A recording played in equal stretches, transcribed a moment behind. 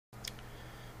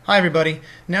Hi everybody.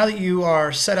 Now that you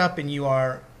are set up and you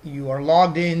are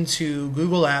logged into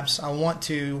Google Apps, I want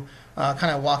to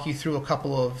kind of walk you through a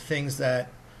couple of things that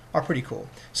are pretty cool.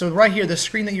 So right here, the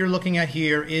screen that you're looking at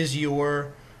here is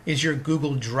your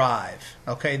Google Drive.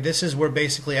 Okay, this is where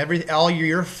basically all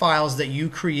your files that you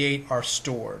create are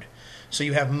stored. So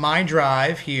you have My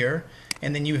Drive here,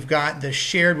 and then you've got the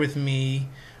Shared with Me,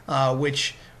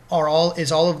 which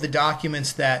is all of the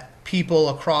documents that people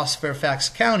across Fairfax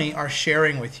County are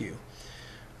sharing with you.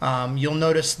 You'll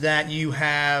notice that you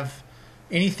have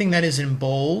anything that is in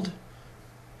bold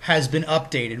has been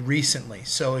updated recently.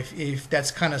 So if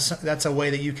that's a way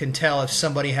that you can tell if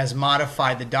somebody has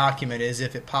modified the document, is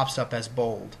if it pops up as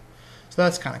bold. So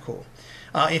that's kind of cool.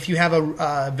 If you have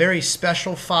a very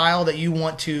special file that you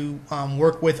want to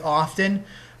work with often,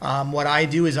 what I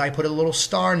do is I put a little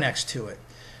star next to it.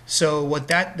 So what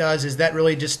that does is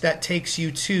that takes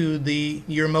you to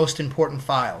your most important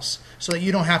files, so that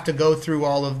you don't have to go through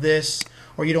all of this,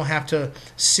 or you don't have to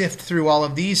sift through all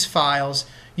of these files.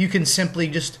 You can simply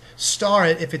just star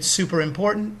it if it's super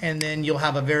important, and then you'll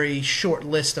have a very short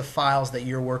list of files that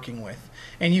you're working with.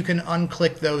 And you can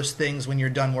unclick those things when you're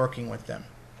done working with them.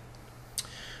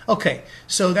 Okay,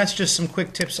 so that's just some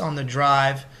quick tips on the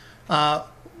drive.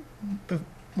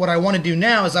 What I want to do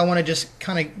now is I want to just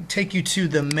kind of take you to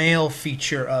the mail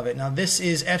feature of it. Now this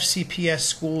is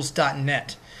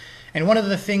fcpsschools.net. And one of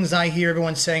the things I hear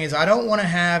everyone saying is, I don't want to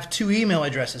have 2 email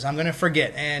addresses. I'm going to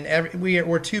forget. And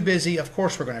we're too busy. Of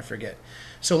course we're going to forget.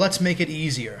 So let's make it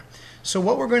easier. So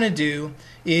what we're going to do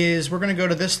is we're going to go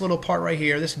to this little part right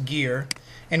here, this gear,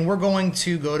 and we're going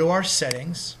to go to our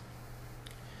settings.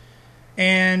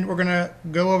 And we're going to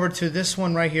go over to this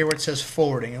one right here where it says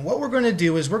forwarding. And what we're going to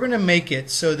do is we're going to make it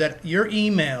so that your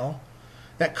email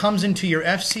that comes into your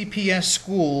FCPS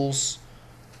Schools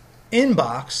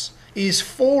inbox is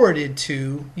forwarded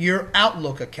to your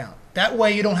Outlook account. That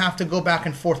way you don't have to go back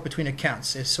and forth between accounts.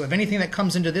 So if anything that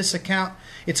comes into this account,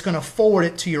 it's going to forward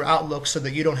it to your Outlook so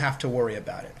that you don't have to worry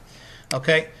about it.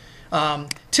 Okay?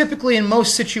 Typically in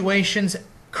most situations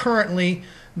currently,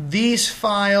 these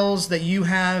files that you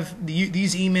have,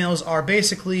 these emails are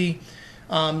basically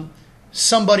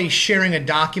somebody sharing a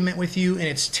document with you, and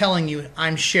it's telling you,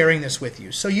 I'm sharing this with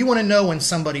you. So you want to know when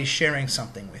somebody's sharing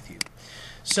something with you.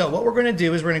 So what we're going to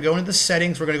do is we're going to go into the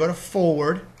settings, we're going to go to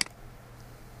forward,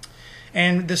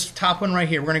 and this top one right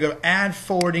here, we're going to go add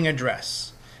forwarding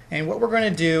address. And what we're going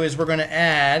to do is we're going to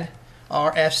add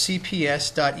our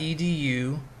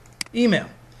fcps.edu email.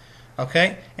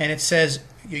 Okay, and it says,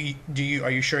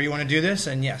 are you sure you want to do this?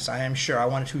 And yes, I am sure. I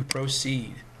want to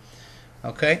proceed.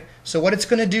 Okay, so what it's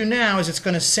going to do now is it's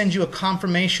going to send you a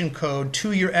confirmation code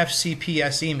to your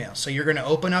FCPS email. So you're going to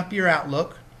open up your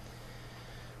Outlook,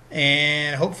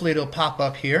 and hopefully it'll pop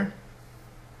up here.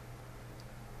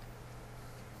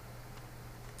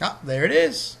 Ah, there it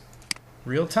is.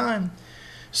 Real time.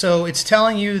 So it's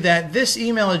telling you that this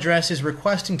email address is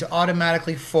requesting to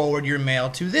automatically forward your mail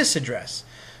to this address.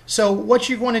 So what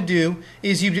you want to do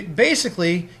is you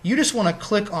just want to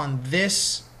click on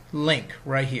this link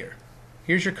right here.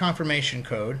 Here's your confirmation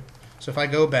code. So if I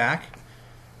go back,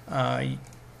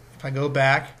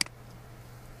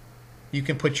 you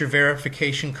can put your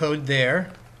verification code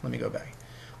there. Let me go back.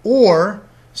 Or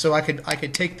so I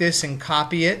could take this and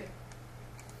copy it,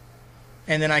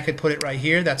 and then I could put it right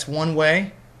here. That's one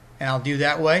way, and I'll do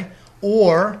that way.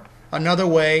 Or another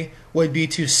way would be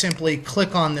to simply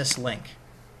click on this link.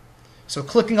 So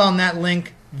clicking on that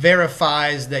link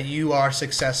verifies that you are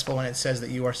successful, and it says that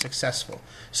you are successful.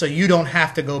 So you don't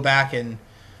have to go back and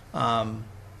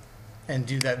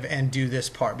do that and do this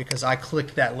part because I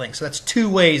clicked that link. So that's 2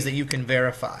 ways that you can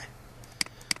verify.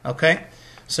 Okay.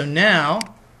 So now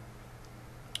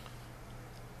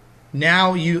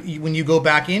when you go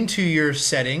back into your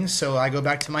settings, so I go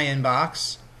back to my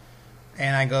inbox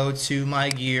and I go to my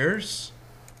gears.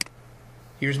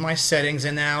 Here's my settings,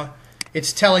 and now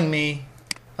it's telling me,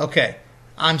 okay,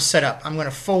 I'm set up. I'm going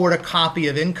to forward a copy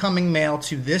of incoming mail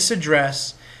to this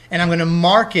address, and I'm going to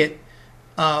mark it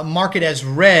as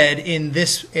read in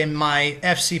my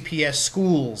FCPS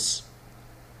Schools.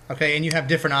 Okay, and you have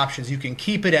different options. You can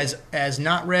keep it as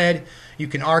not read, you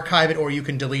can archive it, or you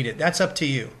can delete it. That's up to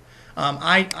you.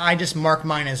 I just mark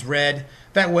mine as read.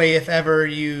 That way, if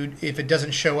it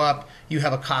doesn't show up, you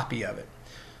have a copy of it.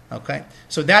 Okay,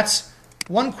 so that's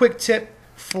one quick tip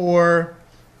for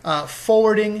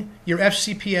forwarding your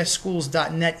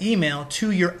fcpsschools.net email to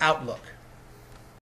your Outlook.